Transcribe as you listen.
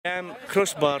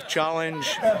Crossbar Challenge,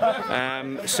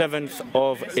 7th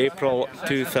of April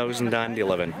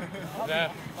 2011.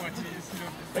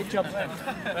 Right job,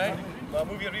 right? Well,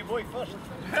 move your wee boy first.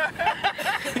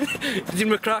 Dean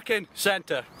McCracken,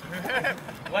 centre.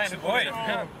 Len boy.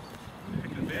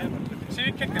 See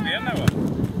you kick the bear now.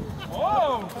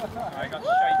 Whoa! I got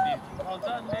shite. Well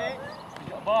done, mate.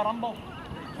 You got a bar rumble.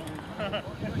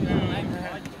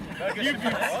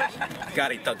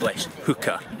 Gary Douglas,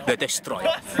 hooker, the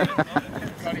destroyer.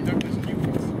 Gary Douglas,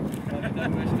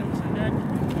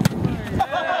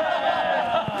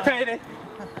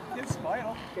 Good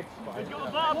spiral. Good spiral. he's got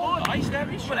a bar board. Nice,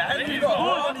 Debbie. What the hell? He's got a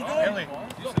board. Really?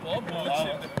 He's got a bar board.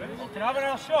 Can I have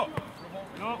another shot?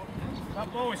 No.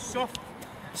 That ball is soft.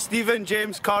 Stephen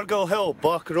James Cargill Hill,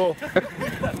 back row.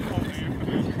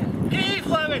 Keep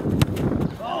Fleming!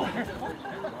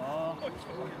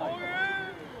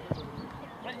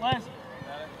 Right, Les.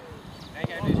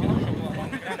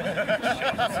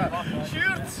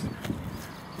 Shoot!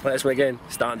 Let's begin.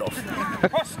 Stand off.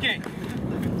 Husky!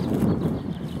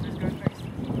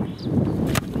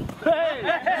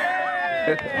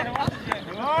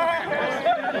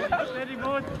 Steady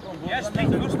board. Yes, take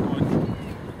the first board.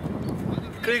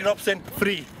 Craig Robson,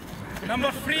 free.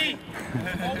 Number 3.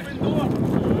 Open door.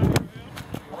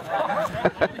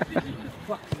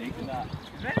 Fuck's sake, that.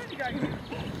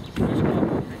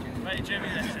 Right, Jimmy,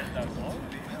 that's it. That's all.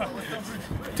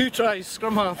 2 tries,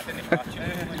 scrum half.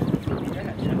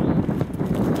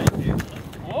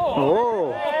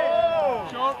 Oh!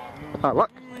 Short. Ah,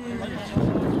 look.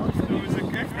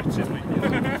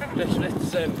 This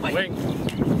wing.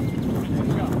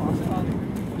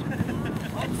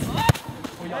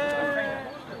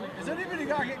 Is anybody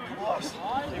going to get close?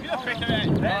 Here we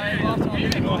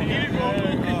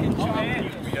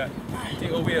go.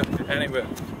 Take over here, anywhere.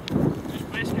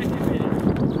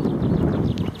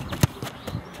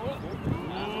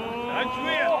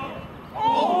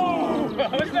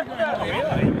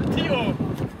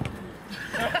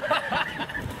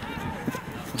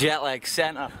 Jet lag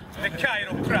centre. The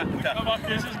chiropractor. Come on,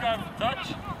 this is going to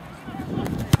touch.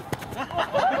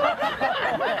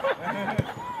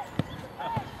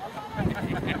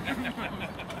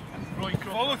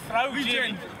 Follow through,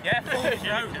 Jamie. Yeah, follow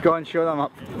through. Go on, show them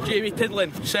up. Jamie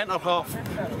Tidlin, centre half.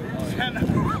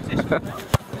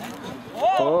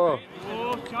 Oh!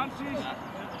 Oh, chances.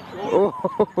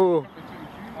 Oh!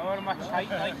 However much height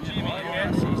like Jamie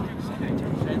gets,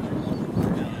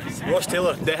 Ross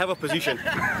Taylor, they have a position.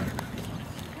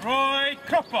 Roy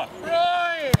Cropper.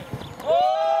 Roy!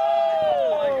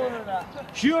 Oh!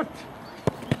 Shoot!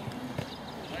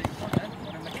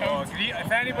 Oh,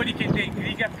 if anybody can take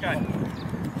Grieger can.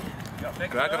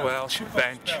 Gregor Welsh,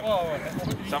 bench.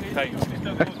 Sometimes.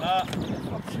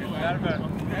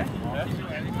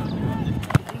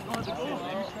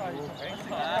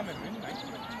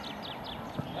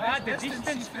 Ah, the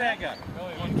distance Gregor.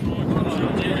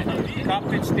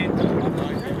 Captain State.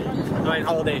 Right,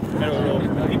 holiday.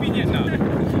 He been here now.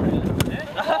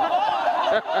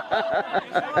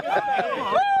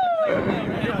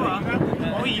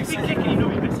 Oh, you've been kicking, you know,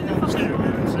 you're missing the first second.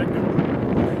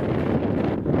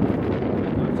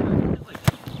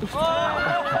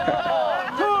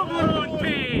 Toblerone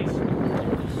pace!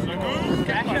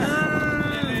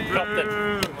 Dropped it.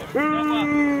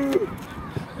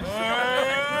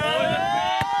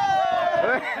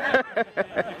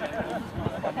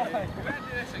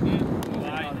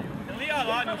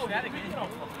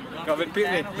 Got a bit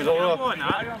beaten, was all Come on,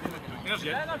 that. Here's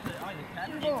good.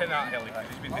 Keep to that, Helly.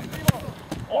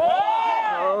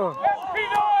 Oh!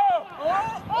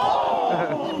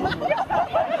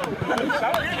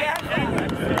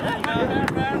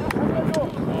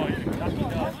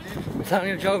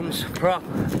 Daniel Jones, prop.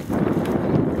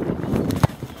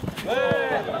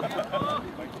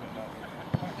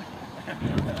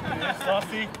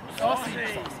 Saucy. Saucy.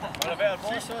 What about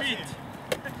ball speed?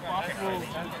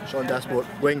 Sean Dashboard,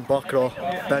 wing, back row,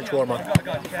 bench warmer.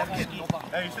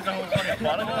 Hey, you said the whole thing.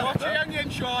 Watch the onion,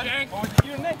 Sean.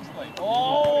 You're next, like.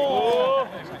 Oh!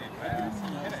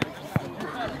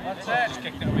 That's it. Just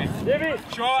kicked it away.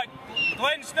 Shot.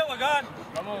 Glenn's still a gun.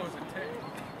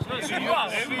 Zumba's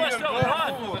still a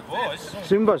gun.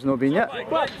 Zumba's not been yet.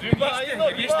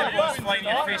 You're used to balls flying in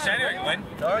your face anyway, Glenn.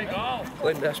 There you go.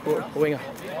 Glenn Dashboard, winger.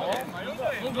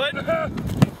 Go, Glenn.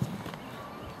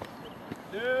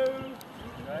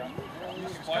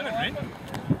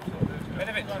 Bit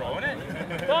of it throwing it.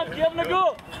 Bob, give him a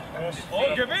go.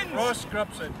 Oh, Gibbons. Ross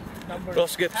Grubson.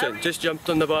 Ross Gibson, just jumped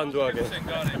on the bandwagon. Come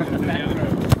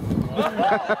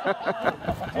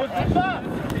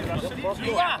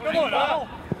on, Al.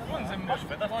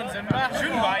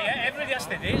 Zumba, yeah, everybody has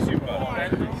to do Zumba.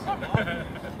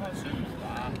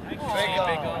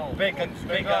 Big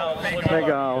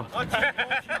Legal.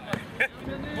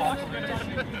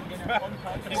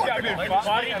 He's got a good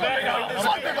body.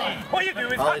 What are you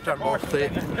doing? I'll turn off the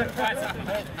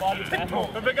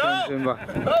Zumba.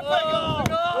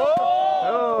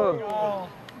 Oh.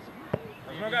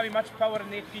 There's not going to be much power in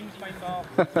the 18s, my ball.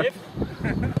 I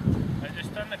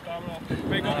just turned the camera off.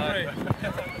 Big up,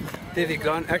 Davy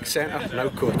Grant, ex-centre, now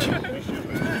coach.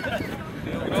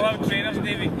 We're all out trainers,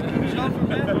 Davy.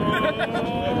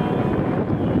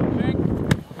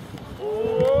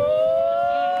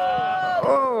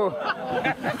 Oh.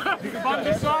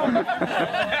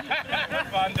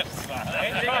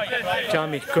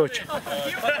 Jamie, coach.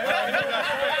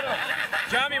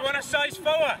 Jamie, want a size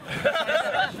 4?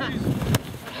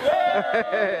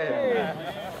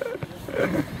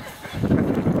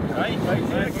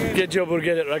 Good job we're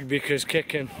good at rugby because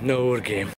kicking, no, we're game.